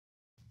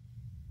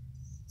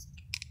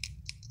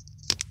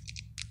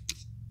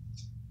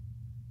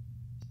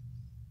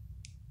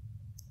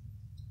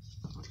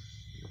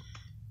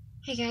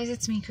Hey guys,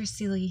 it's me,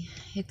 Kristy Lee.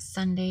 It's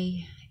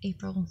Sunday,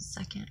 April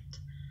 2nd.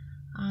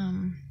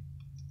 I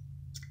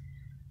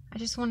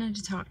just wanted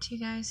to talk to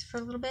you guys for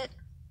a little bit.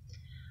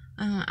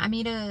 I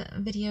made a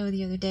video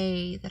the other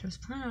day that I was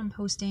planning on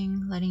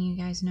posting, letting you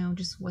guys know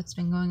just what's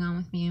been going on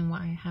with me and why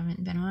I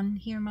haven't been on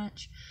here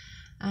much.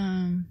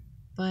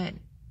 But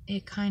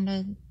it kind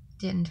of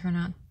didn't turn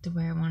out the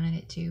way I wanted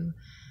it to.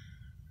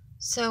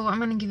 So I'm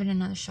going to give it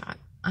another shot.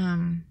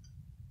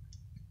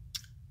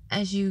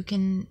 As you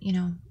can,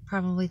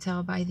 probably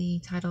tell by the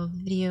title of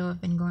the video, I've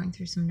been going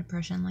through some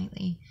depression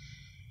lately.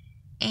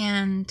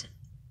 And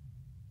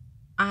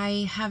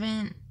I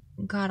haven't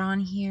got on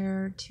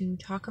here to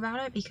talk about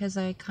it because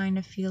I kind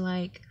of feel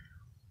like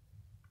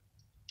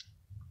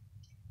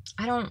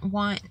I don't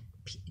want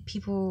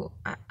people,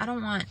 I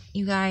don't want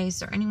you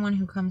guys or anyone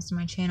who comes to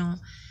my channel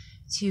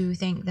to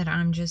think that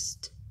I'm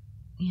just,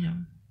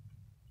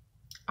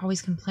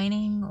 always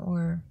complaining,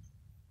 or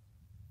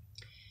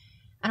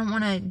I don't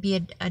want to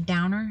be a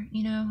downer,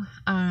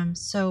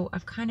 so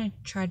I've kind of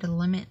tried to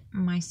limit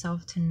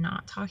myself to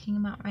not talking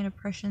about my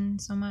depression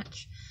so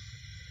much.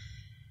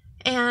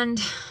 And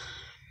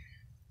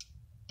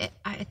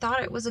I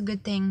thought it was a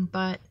good thing,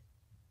 but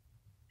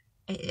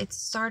it's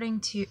starting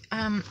to,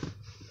 I'm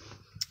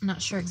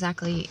not sure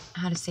exactly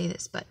how to say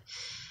this, but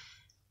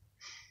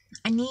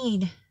I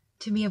need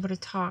to be able to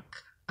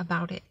talk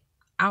about it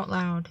out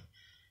loud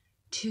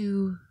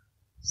to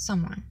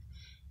someone.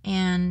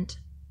 And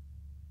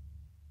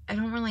I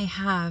don't really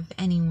have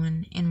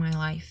anyone in my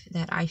life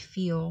that I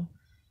feel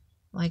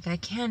like I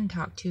can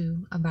talk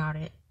to about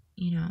it,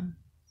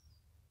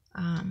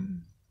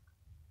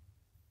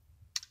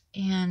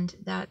 and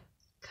that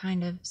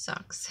kind of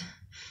sucks.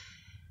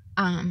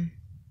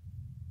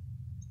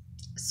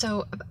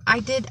 So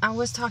I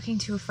was talking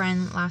to a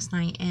friend last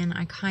night, and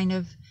I kind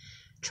of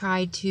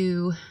tried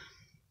to,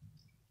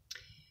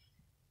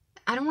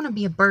 I don't want to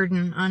be a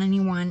burden on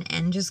anyone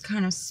and just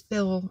kind of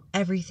spill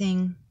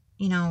everything,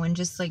 and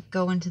just like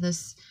go into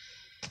this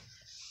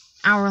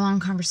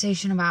hour-long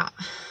conversation about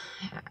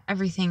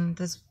everything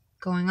that's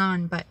going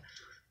on. But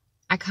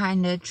I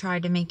kind of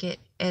tried to make it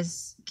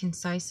as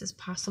concise as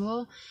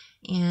possible.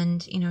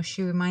 And,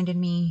 she reminded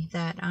me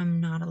that I'm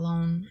not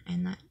alone,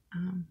 and that,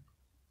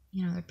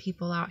 there are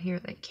people out here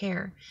that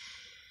care.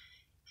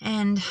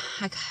 And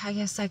I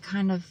guess I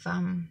kind of,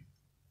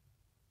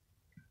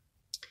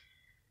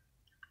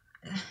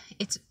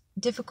 it's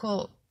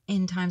difficult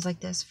in times like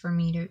this for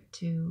me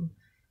to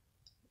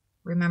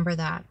remember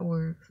that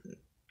or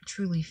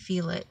truly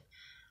feel it.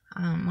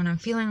 When I'm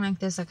feeling like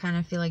this, I kind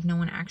of feel like no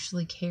one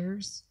actually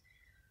cares.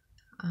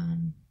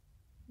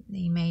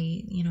 They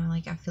may,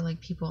 I feel like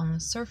people on the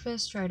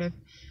surface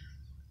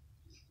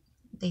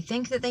they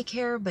think that they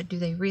care, but do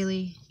they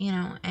really,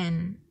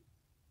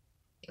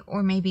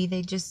 or maybe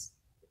they just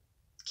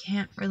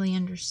can't really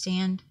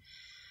understand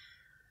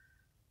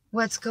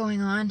what's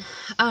going on.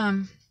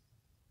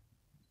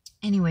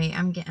 Anyway,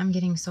 I'm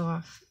getting so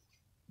off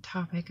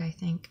topic, I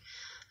think.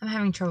 I'm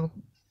having trouble,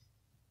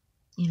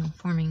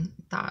 forming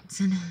thoughts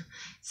and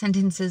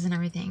sentences and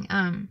everything.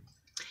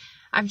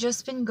 I've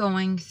just been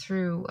going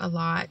through a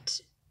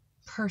lot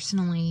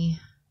personally,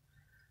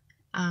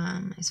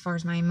 as far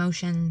as my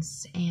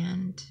emotions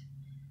and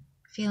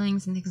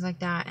feelings and things like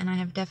that, and I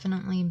have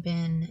definitely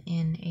been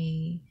in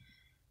a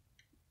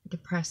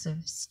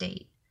depressive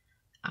state.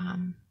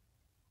 And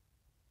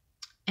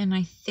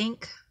I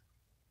think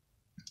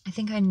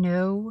I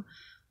know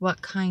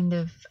what kind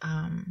of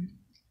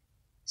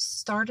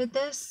started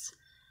this,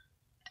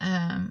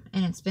 and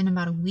it's been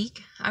about a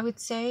week, I would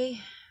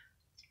say.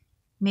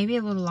 Maybe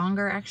a little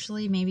longer,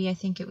 actually. Maybe I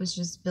think it was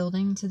just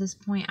building to this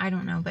point. I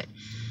don't know, but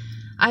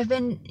I've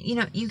been,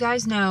 you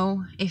guys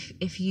know,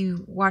 if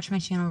you watch my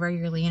channel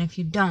regularly, and if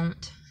you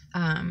don't,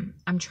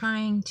 I'm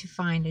trying to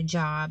find a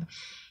job,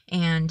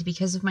 and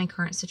because of my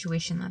current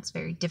situation, that's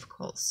very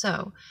difficult.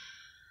 So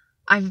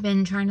I've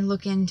been trying to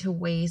look into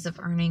ways of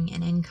earning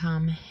an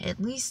income,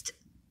 at least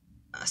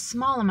a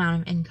small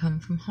amount of income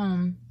from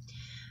home,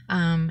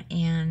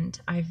 and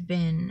I've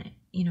been,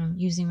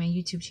 using my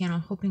YouTube channel,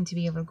 hoping to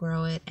be able to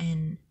grow it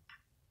and,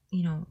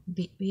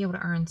 be able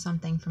to earn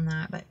something from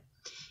that. But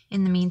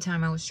in the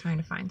meantime, I was trying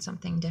to find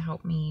something to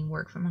help me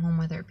work from home,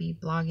 whether it be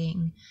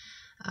blogging,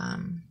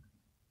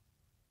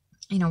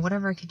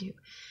 whatever I could do.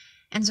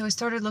 And so I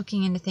started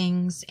looking into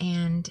things,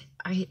 and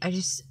I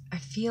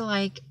feel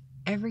like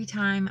every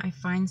time I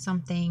find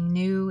something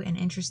new and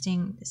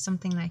interesting,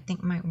 something that I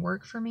think might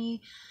work for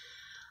me,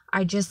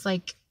 I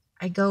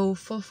go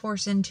full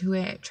force into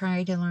it,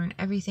 try to learn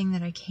everything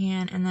that I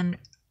can, and then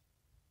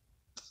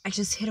I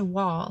just hit a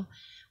wall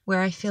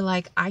where I feel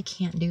like I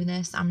can't do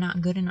this. I'm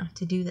not good enough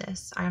to do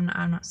this. I'm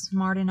not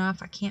smart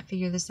enough. I can't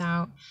figure this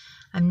out.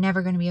 I'm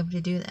never going to be able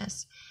to do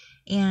this.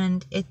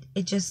 And it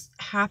just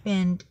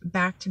happened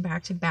back to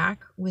back to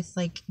back with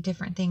like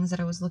different things that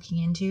I was looking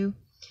into.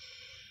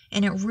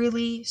 And it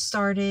really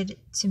started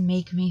to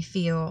make me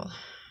feel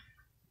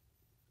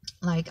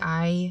like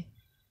I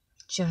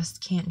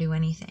just can't do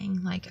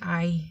anything. Like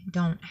I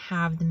don't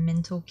have the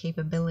mental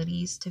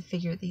capabilities to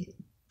figure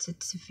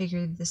to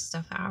figure this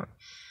stuff out.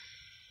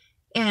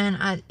 And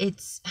I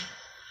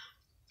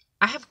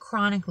have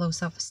chronic low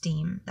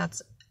self-esteem.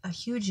 That's a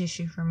huge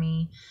issue for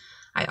me.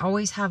 I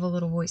always have a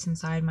little voice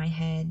inside my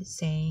head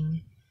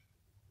saying,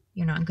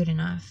 you're not good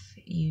enough,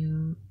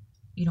 you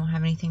don't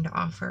have anything to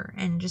offer,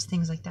 and just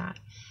things like that.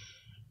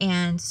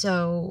 And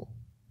so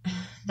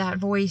that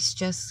voice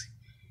just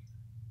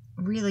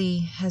really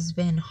has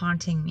been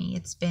haunting me.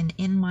 It's been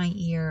in my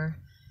ear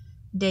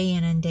day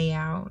in and day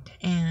out,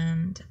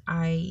 and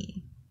I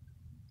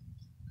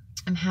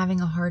am having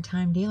a hard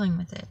time dealing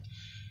with it.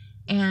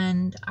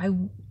 And I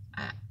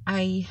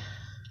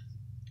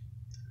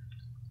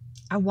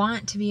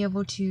want to be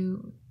able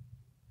to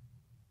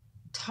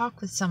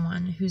talk with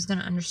someone who's going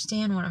to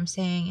understand what I'm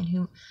saying, and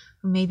who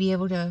may be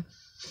able to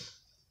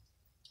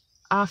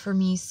offer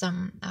me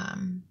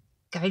some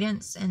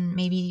guidance and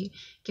maybe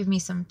give me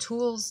some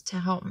tools to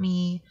help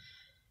me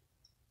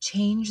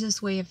change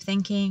this way of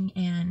thinking,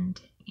 and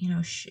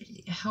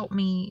help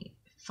me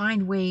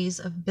find ways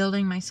of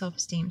building my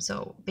self-esteem.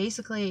 So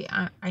basically,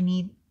 I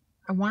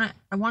want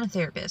a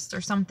therapist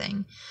or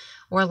something,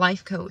 or a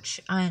life coach,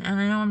 and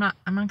I know I'm not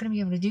going to be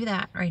able to do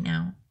that right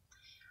now.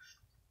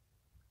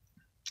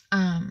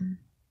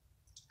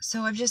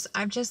 So I've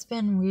just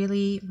been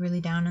really,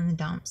 really down in the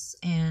dumps,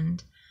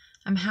 and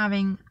I'm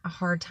having a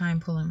hard time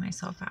pulling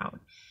myself out.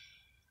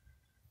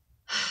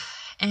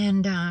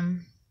 And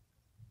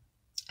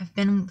I've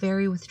been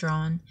very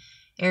withdrawn.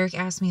 Eric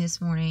asked me this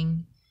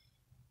morning,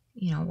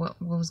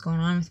 what was going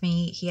on with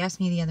me. He asked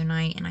me the other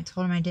night, and I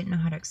told him I didn't know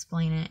how to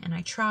explain it, and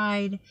I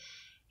tried,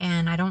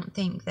 and I know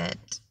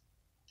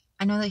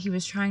that he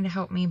was trying to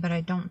help me, but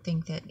I don't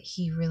think that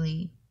he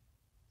really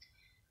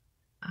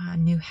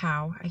knew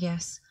how, I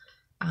guess.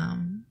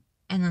 And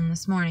then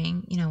this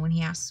morning, when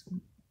he asked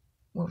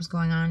what was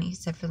going on, he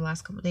said for the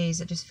last couple of days,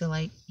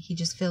 he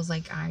just feels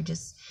like I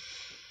just,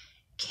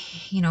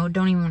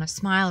 don't even want to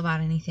smile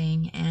about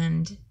anything.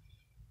 And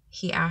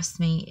he asked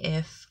me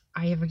if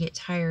I ever get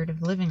tired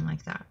of living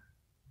like that.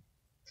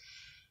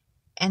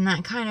 And that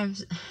it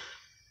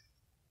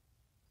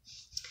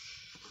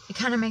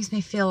kind of makes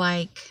me feel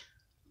like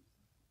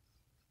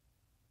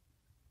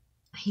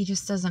he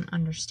just doesn't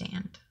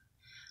understand.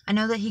 I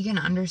know that he can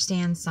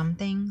understand some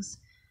things,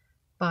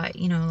 but,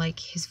 like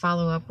his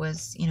follow-up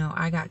was,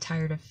 I got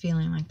tired of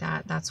feeling like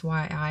that. That's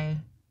why I,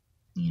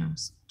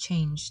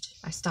 changed.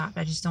 I stopped.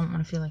 I just don't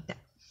want to feel like that.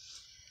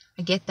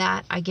 I get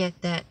that.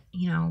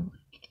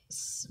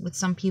 With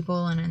some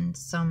people and in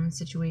some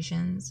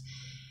situations,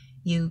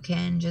 you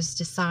can just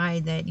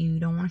decide that you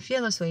don't want to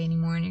feel this way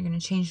anymore, and you're going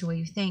to change the way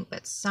you think.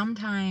 But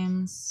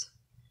sometimes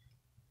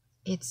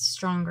it's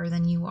stronger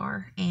than you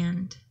are,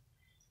 and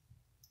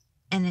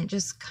it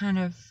just kind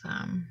of,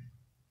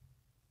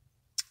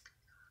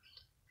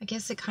 I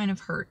guess it kind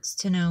of hurts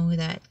to know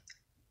that,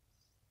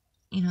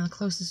 the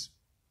closest,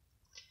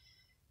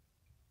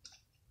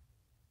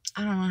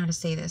 I don't know how to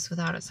say this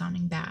without it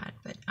sounding bad,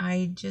 but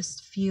I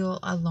just feel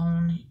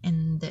alone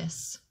in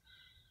this.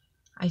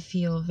 I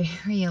feel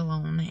very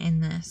alone in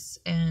this,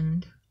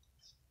 and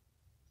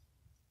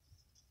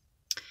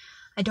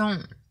I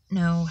don't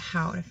know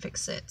how to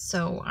fix it.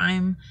 So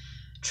I'm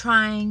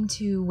trying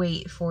to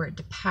wait for it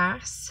to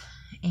pass,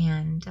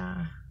 and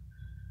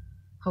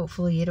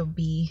hopefully it'll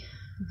be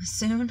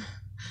soon.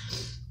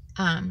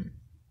 I'm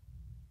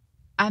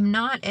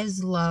not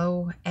as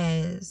low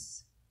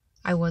as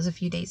I was a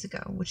few days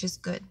ago, which is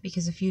good,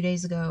 because a few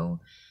days ago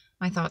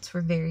my thoughts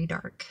were very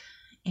dark,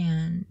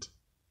 and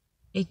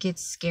it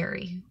gets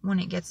scary when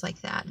it gets like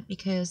that,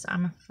 because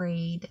I'm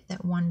afraid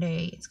that one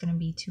day it's going to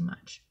be too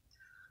much.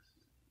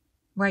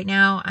 Right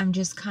now I'm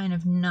just kind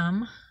of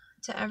numb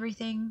to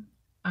everything.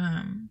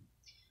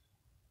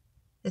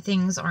 The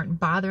things aren't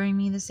bothering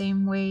me the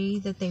same way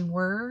that they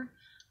were.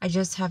 I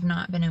just have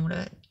not been able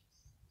to,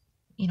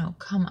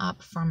 come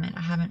up from it. I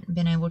haven't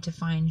been able to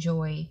find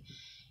joy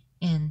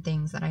in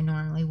things that I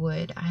normally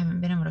would. I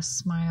haven't been able to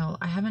smile.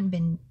 I haven't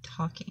been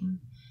talking,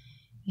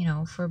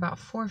 for about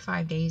 4 or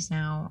 5 days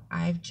now.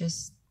 I've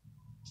just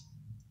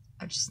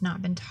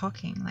not been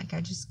talking. Like,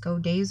 I just go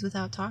days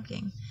without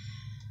talking.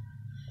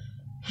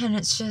 And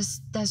it's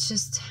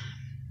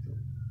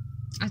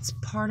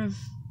part of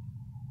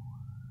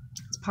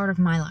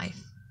my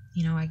life.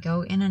 I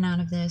go in and out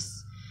of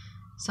this.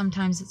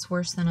 Sometimes it's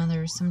worse than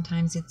others.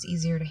 Sometimes it's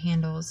easier to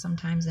handle.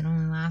 Sometimes it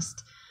only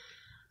lasts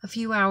a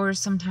few hours.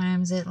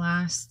 Sometimes it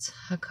lasts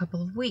a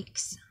couple of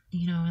weeks,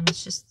 and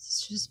it's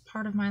just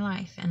part of my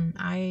life. And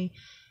I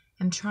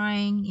am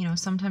trying,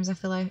 sometimes I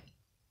feel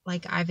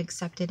like I've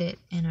accepted it,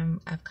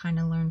 and I've kind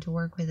of learned to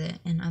work with it.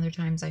 And other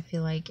times I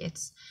feel like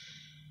it's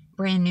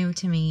brand new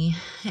to me,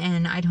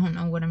 and I don't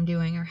know what I'm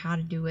doing or how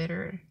to do it,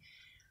 or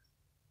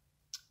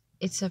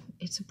it's a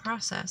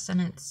process, and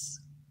it's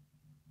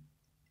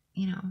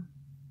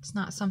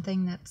not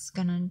something that's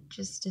gonna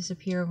just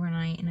disappear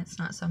overnight, and it's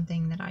not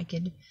something that I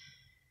could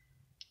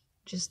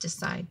just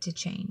decide to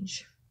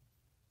change,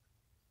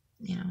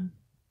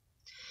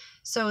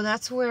 So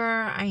that's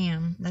where I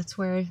am. That's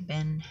where I've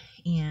been,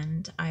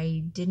 and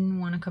I didn't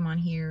want to come on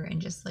here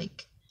and just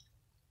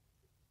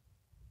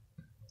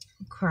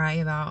cry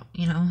about,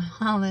 you know,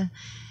 all the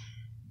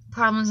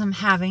problems I'm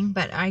having,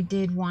 but I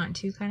did want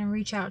to kind of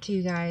reach out to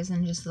you guys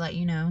and just let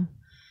you know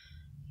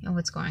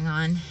what's going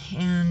on,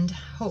 and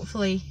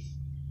hopefully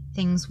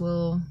things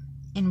will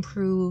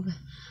improve.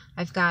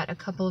 I've got a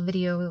couple of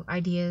video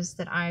ideas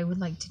that I would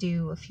like to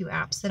do, a few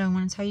apps that I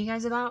want to tell you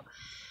guys about,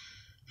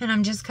 and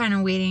I'm just kind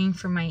of waiting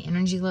for my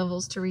energy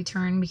levels to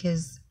return,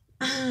 because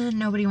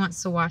nobody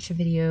wants to watch a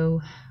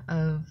video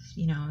of,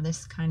 you know,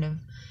 this kind of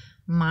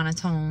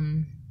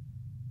monotone,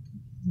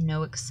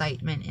 no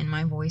excitement in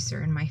my voice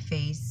or in my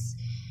face.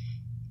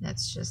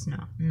 That's just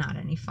not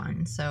any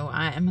fun. So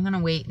I'm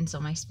gonna wait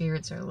until my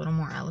spirits are a little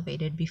more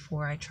elevated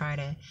before I try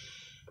to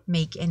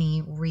make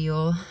any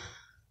real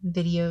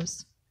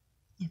videos,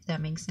 if that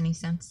makes any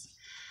sense.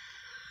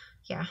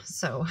 Yeah,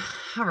 so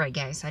alright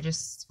guys, I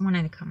just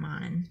wanted to come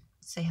on and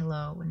say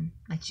hello and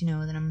let you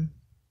know that I'm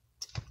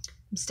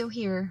still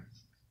here,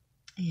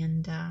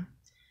 and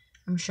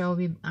I'm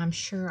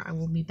sure I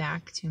will be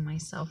back to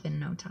myself in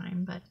no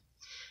time. But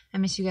I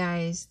miss you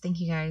guys. Thank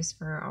you guys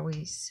for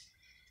always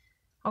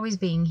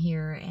being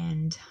here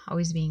and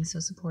always being so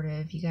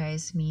supportive. You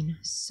guys mean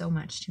so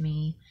much to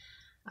me.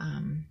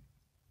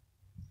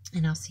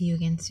 And I'll see you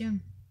again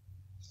soon.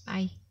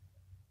 Bye.